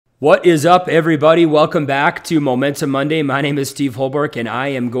What is up, everybody? Welcome back to Momentum Monday. My name is Steve Holbrook, and I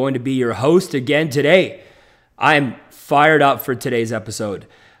am going to be your host again today. I'm fired up for today's episode.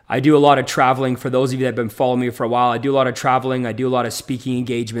 I do a lot of traveling. For those of you that have been following me for a while, I do a lot of traveling. I do a lot of speaking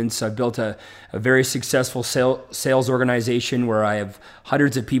engagements. I've built a very successful sales organization where I have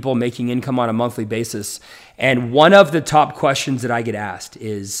hundreds of people making income on a monthly basis. And one of the top questions that I get asked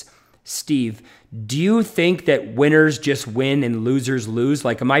is, Steve, do you think that winners just win and losers lose?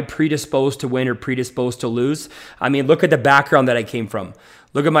 Like, am I predisposed to win or predisposed to lose? I mean, look at the background that I came from.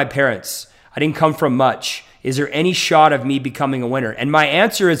 Look at my parents. I didn't come from much. Is there any shot of me becoming a winner? And my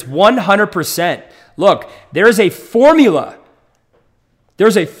answer is 100%. Look, there's a formula.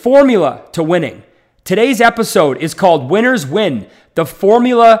 There's a formula to winning. Today's episode is called Winners Win, the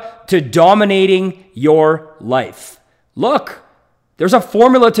formula to dominating your life. Look, there's a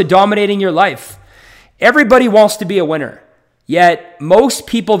formula to dominating your life. Everybody wants to be a winner, yet most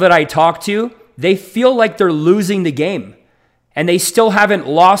people that I talk to, they feel like they're losing the game, and they still haven't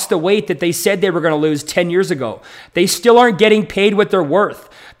lost the weight that they said they were going to lose 10 years ago. They still aren't getting paid what they're worth.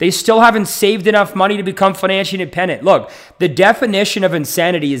 They still haven't saved enough money to become financially independent. Look, the definition of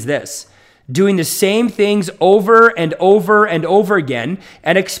insanity is this: doing the same things over and over and over again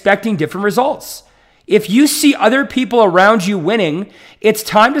and expecting different results. If you see other people around you winning, it's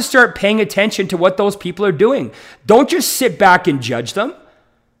time to start paying attention to what those people are doing. Don't just sit back and judge them.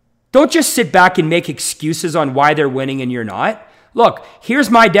 Don't just sit back and make excuses on why they're winning and you're not. Look, here's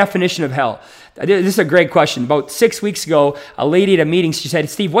my definition of hell. This is a great question. About 6 weeks ago, a lady at a meeting, she said,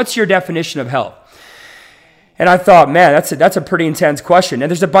 Steve, what's your definition of hell? And I thought, man, that's a pretty intense question. And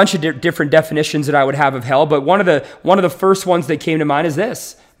there's a bunch of different definitions that I would have of hell, but one of the first ones that came to mind is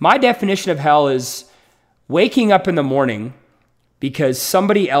this. My definition of hell is waking up in the morning because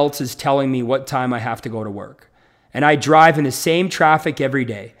somebody else is telling me what time I have to go to work. And I drive in the same traffic every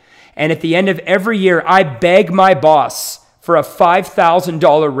day. And at the end of every year, I beg my boss for a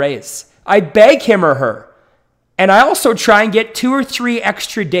 $5,000 raise. I beg him or her. And I also try and get 2 or 3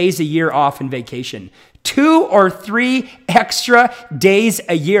 extra days a year off in vacation. 2 or 3 extra days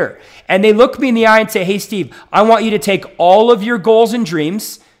a year. And they look me in the eye and say, hey, Steve, I want you to take all of your goals and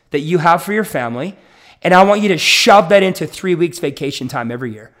dreams that you have for your family, and I want you to shove that into 3 weeks vacation time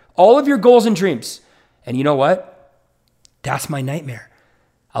every year. All of your goals and dreams. And you know what? That's my nightmare.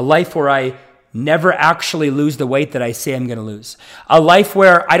 A life where I never actually lose the weight that I say I'm going to lose. A life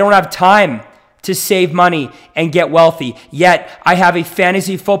where I don't have time to save money and get wealthy. Yet I have a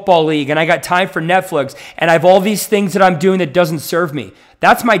fantasy football league and I got time for Netflix and I have all these things that I'm doing that doesn't serve me.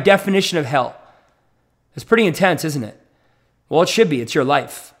 That's my definition of hell. It's pretty intense, isn't it? Well, it should be. It's your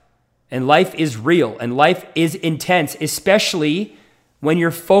life. And life is real and life is intense, especially when you're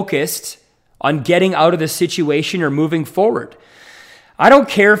focused on getting out of the situation or moving forward. I don't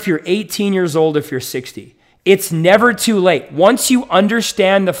care if you're 18 years old, if you're 60. It's never too late. Once you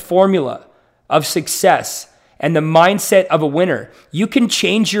understand the formula of success and the mindset of a winner, you can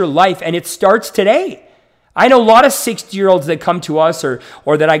change your life, and it starts today. I know a lot of 60-year-olds that come to us or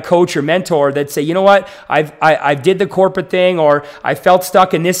that I coach or mentor that say, you know what, I did the corporate thing, or I felt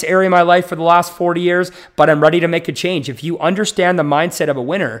stuck in this area of my life for the last 40 years, but I'm ready to make a change. If you understand the mindset of a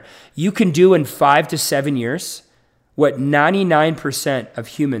winner, you can do in 5 to 7 years what 99% of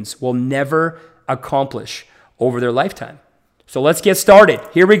humans will never accomplish over their lifetime. So let's get started.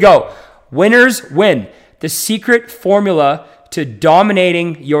 Here we go. Winners win. The secret formula to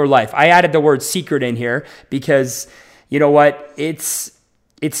dominating your life. I added the word secret in here because, you know what, it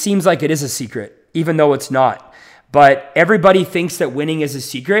seems like it is a secret, even though it's not. But everybody thinks that winning is a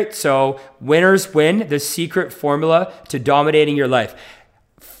secret. So winners win, the secret formula to dominating your life.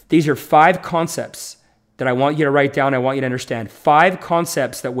 These are 5 concepts that I want you to write down. I want you to understand. 5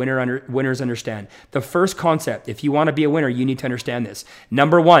 concepts that winners understand. The first concept, if you want to be a winner, you need to understand this.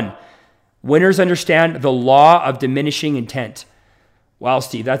 Number 1, winners understand the law of diminishing intent. Wow,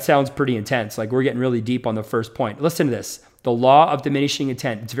 Steve, that sounds pretty intense. Like we're getting really deep on the first point. Listen to this. The law of diminishing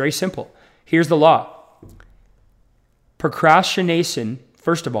intent. It's very simple. Here's the law. Procrastination,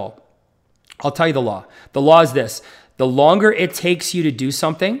 first of all, I'll tell you the law. The law is this. The longer it takes you to do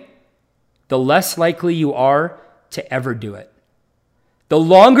something, the less likely you are to ever do it. The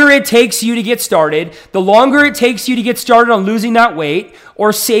longer it takes you to get started, the longer it takes you to get started on losing that weight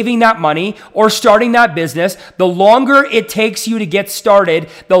or saving that money or starting that business, the longer it takes you to get started,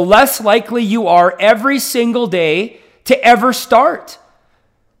 the less likely you are every single day to ever start.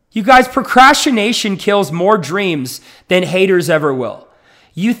 You guys, procrastination kills more dreams than haters ever will.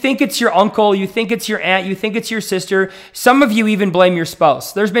 You think it's your uncle, you think it's your aunt, you think it's your sister. Some of you even blame your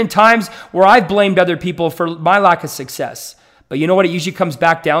spouse. There's been times where I've blamed other people for my lack of success. But you know what it usually comes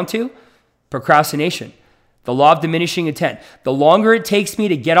back down to? Procrastination. The law of diminishing intent. The longer it takes me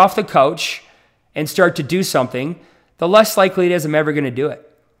to get off the couch and start to do something, the less likely it is I'm ever going to do it.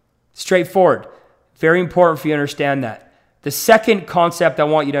 Straightforward. Very important for you to understand that. The second concept I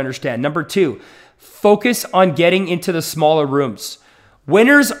want you to understand, number 2, focus on getting into the smaller rooms.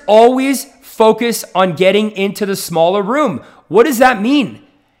 Winners always focus on getting into the smaller room. What does that mean?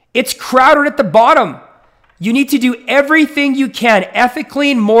 It's crowded at the bottom. You need to do everything you can ethically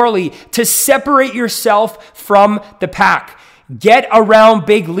and morally to separate yourself from the pack. Get around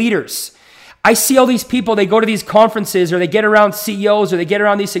big leaders. I see all these people, they go to these conferences or they get around CEOs or they get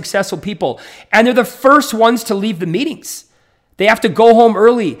around these successful people, and they're the first ones to leave the meetings. They have to go home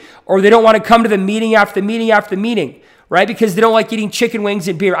early, or they don't want to come to the meeting after the meeting after the meeting, right? Because they don't like eating chicken wings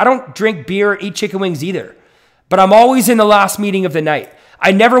and beer. I don't drink beer or eat chicken wings either, but I'm always in the last meeting of the night.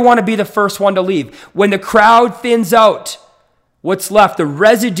 I never want to be the first one to leave. When the crowd thins out, what's left, the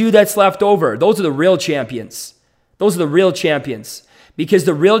residue that's left over, those are the real champions. Those are the real champions, because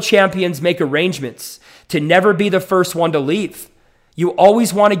the real champions make arrangements to never be the first one to leave. You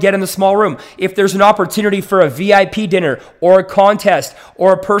always want to get in the small room. If there's an opportunity for a VIP dinner or a contest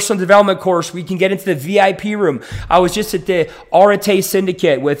or a personal development course, we can get into the VIP room. I was just at the Arete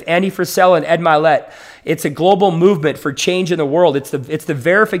Syndicate with Andy Frisella and Ed Milet. It's a global movement for change in the world. It's the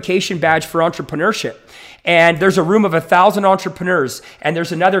verification badge for entrepreneurship. And there's a room of 1,000 entrepreneurs, and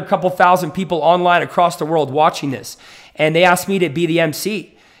there's another couple thousand people online across the world watching this. And they asked me to be the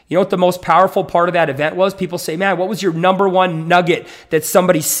MC. You know what the most powerful part of that event was? People say, man, what was your number one nugget that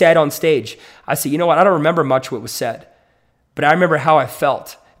somebody said on stage? I said, you know what? I don't remember much what was said, but I remember how I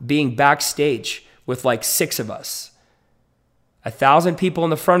felt being backstage with like 6 of us. 1,000 people in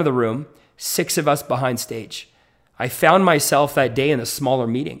the front of the room, 6 of us behind stage. I found myself that day in a smaller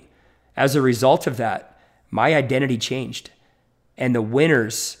meeting. As a result of that, my identity changed, and the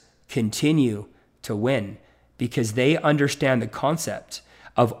winners continue to win because they understand the concept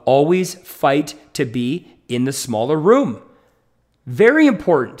of always fight to be in the smaller room. Very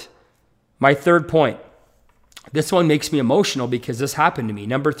important. My third point. This one makes me emotional because this happened to me.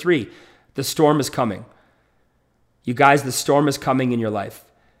 Number 3, the storm is coming. You guys, the storm is coming in your life.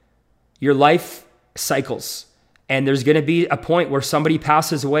 Your life cycles, and there's going to be a point where somebody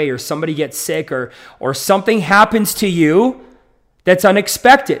passes away or somebody gets sick or something happens to you that's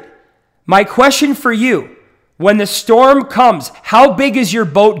unexpected. My question for you, when the storm comes, how big is your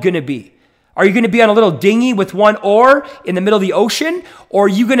boat going to be? Are you going to be on a little dinghy with one oar in the middle of the ocean? Or are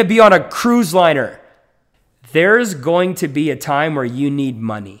you going to be on a cruise liner? There's going to be a time where you need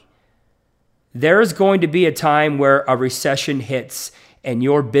money. There's going to be a time where a recession hits and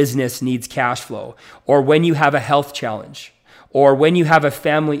your business needs cash flow. Or when you have a health challenge. Or when you have a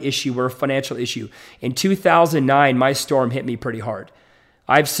family issue or a financial issue. In 2009, my storm hit me pretty hard.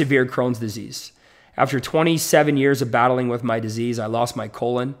 I have severe Crohn's disease. After 27 years of battling with my disease, I lost my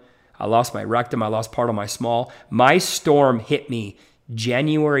colon, I lost my rectum, I lost part of my small. My storm hit me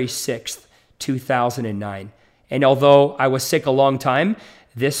January 6th, 2009. And although I was sick a long time,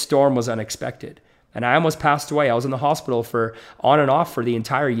 this storm was unexpected. And I almost passed away. I was in the hospital for on and off for the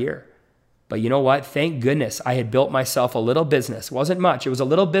entire year. But you know what? Thank goodness I had built myself a little business. It wasn't much. It was a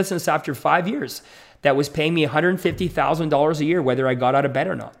little business after 5 years that was paying me $150,000 a year, whether I got out of bed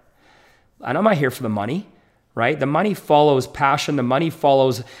or not. And I'm not here for the money, right? The money follows passion. The money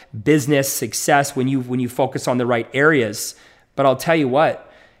follows business success when you focus on the right areas. But I'll tell you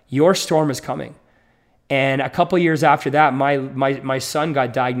what, your storm is coming. And a couple years after that, my son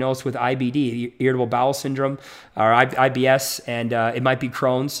got diagnosed with IBD, irritable bowel syndrome, or IBS, and it might be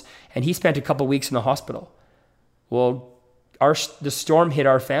Crohn's. And he spent a couple weeks in the hospital. Well, the storm hit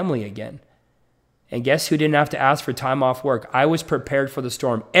our family again. And guess who didn't have to ask for time off work? I was prepared for the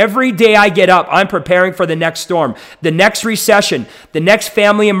storm. Every day I get up, I'm preparing for the next storm, the next recession, the next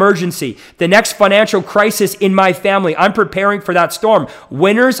family emergency, the next financial crisis in my family. I'm preparing for that storm.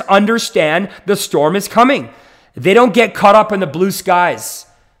 Winners understand the storm is coming. They don't get caught up in the blue skies,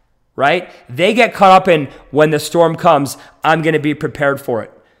 right? They get caught up in when the storm comes, I'm going to be prepared for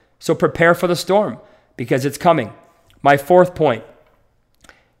it. So prepare for the storm because it's coming. My 4th point,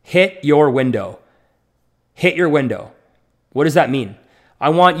 hit your window. Hit your window. What does that mean? I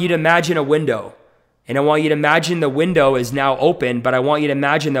want you to imagine a window, and I want you to imagine the window is now open, but I want you to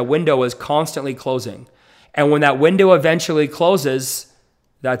imagine the window is constantly closing. And when that window eventually closes,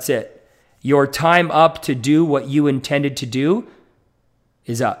 that's it. Your time up to do what you intended to do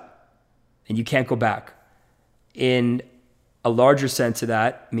is up, and you can't go back. In a larger sense of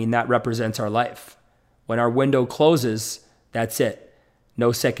that, I mean, that represents our life. When our window closes, that's it.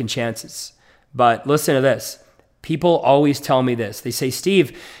 No second chances. But listen to this. People always tell me this. They say,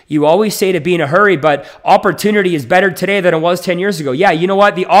 Steve, you always say to be in a hurry, but opportunity is better today than it was 10 years ago. Yeah, you know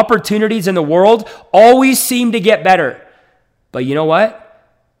what? The opportunities in the world always seem to get better. But you know what?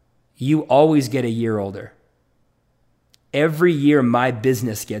 You always get a year older. Every year, my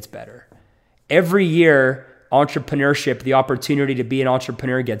business gets better. Every year, entrepreneurship, the opportunity to be an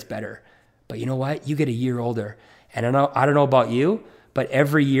entrepreneur gets better. But you know what? You get a year older. And I don't know about you, but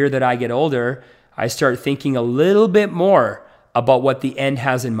every year that I get older, I start thinking a little bit more about what the end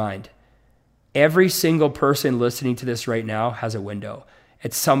has in mind. Every single person listening to this right now has a window.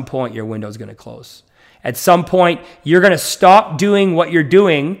 At some point, your window is going to close. At some point, you're going to stop doing what you're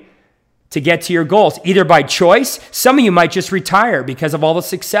doing to get to your goals, either by choice. Some of you might just retire because of all the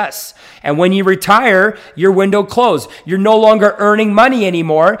success. And when you retire, your window closed. You're no longer earning money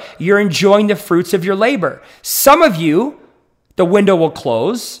anymore. You're enjoying the fruits of your labor. Some of you, the window will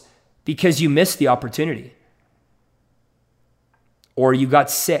close because you missed the opportunity. Or you got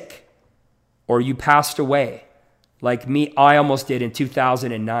sick. Or you passed away. Like me, I almost did in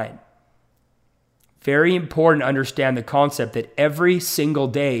 2009. Very important to understand the concept that every single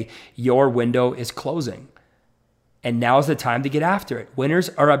day your window is closing. And now's the time to get after it. Winners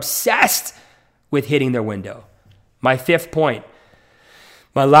are obsessed with hitting their window. My fifth point,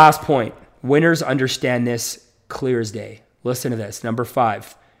 my last point, winners understand this clear as day. Listen to this. Number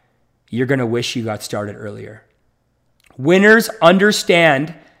 5, you're going to wish you got started earlier. Winners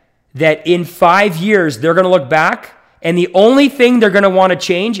understand that in 5 years, they're going to look back and the only thing they're going to want to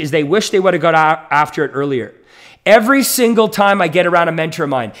change is they wish they would have got after it earlier. Every single time I get around a mentor of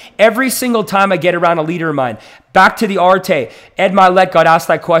mine, every single time I get around a leader of mine, back to the Arte, Ed Milet got asked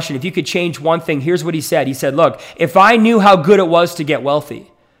that question. If you could change one thing, here's what he said. He said, look, if I knew how good it was to get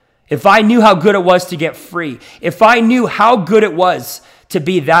wealthy, if I knew how good it was to get free, if I knew how good it was to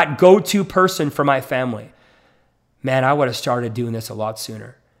be that go-to person for my family, man, I would have started doing this a lot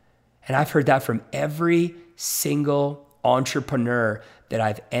sooner. And I've heard that from every single entrepreneur that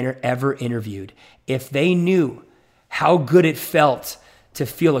I've ever interviewed. If they knew how good it felt to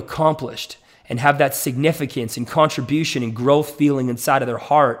feel accomplished and have that significance and contribution and growth feeling inside of their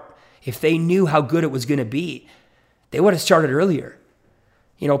heart, if they knew how good it was going to be, they would have started earlier.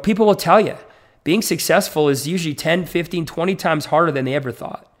 You know, people will tell you, being successful is usually 10, 15, 20 times harder than they ever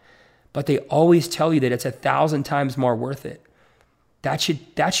thought. But they always tell you that it's 1,000 times more worth it. That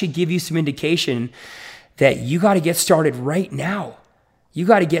should give you some indication that you got to get started right now. You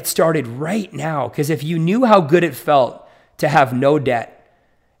got to get started right now. Because if you knew how good it felt to have no debt,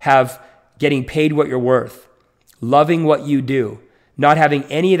 have getting paid what you're worth, loving what you do, not having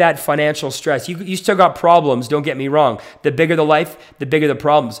any of that financial stress, you still got problems, don't get me wrong. The bigger the life, the bigger the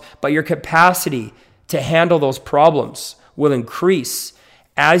problems. But your capacity to handle those problems will increase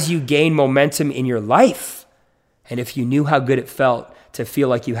as you gain momentum in your life. And if you knew how good it felt to feel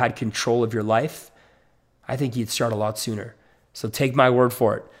like you had control of your life, I think you'd start a lot sooner. So take my word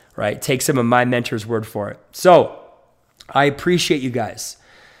for it, right? Take some of my mentors' word for it. So I appreciate you guys.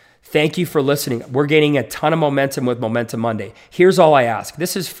 Thank you for listening. We're gaining a ton of momentum with Momentum Monday. Here's all I ask.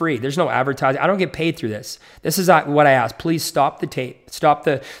 This is free. There's no advertising. I don't get paid through this. This is what I ask. Please stop the tape, stop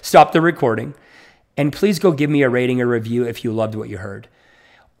the recording, and please go give me a rating or review if you loved what you heard.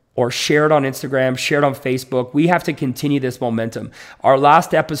 Or share it on Instagram, share it on Facebook. We have to continue this momentum. Our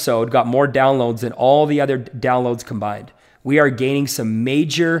last episode got more downloads than all the other downloads combined. We are gaining some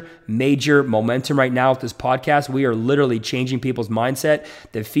major momentum right now with this podcast. We are literally changing people's mindset.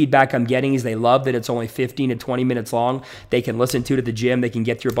 The feedback I'm getting is they love that it's only 15 to 20 minutes long. They can listen to it at the gym. They can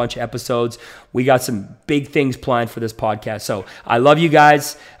get through a bunch of episodes. We got some big things planned for this podcast. So I love you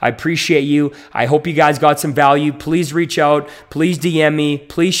guys. I appreciate you. I hope you guys got some value. Please reach out. Please DM me.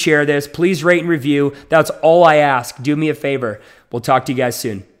 Please share this. Please rate and review. That's all I ask. Do me a favor. We'll talk to you guys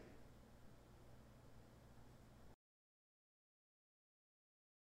soon.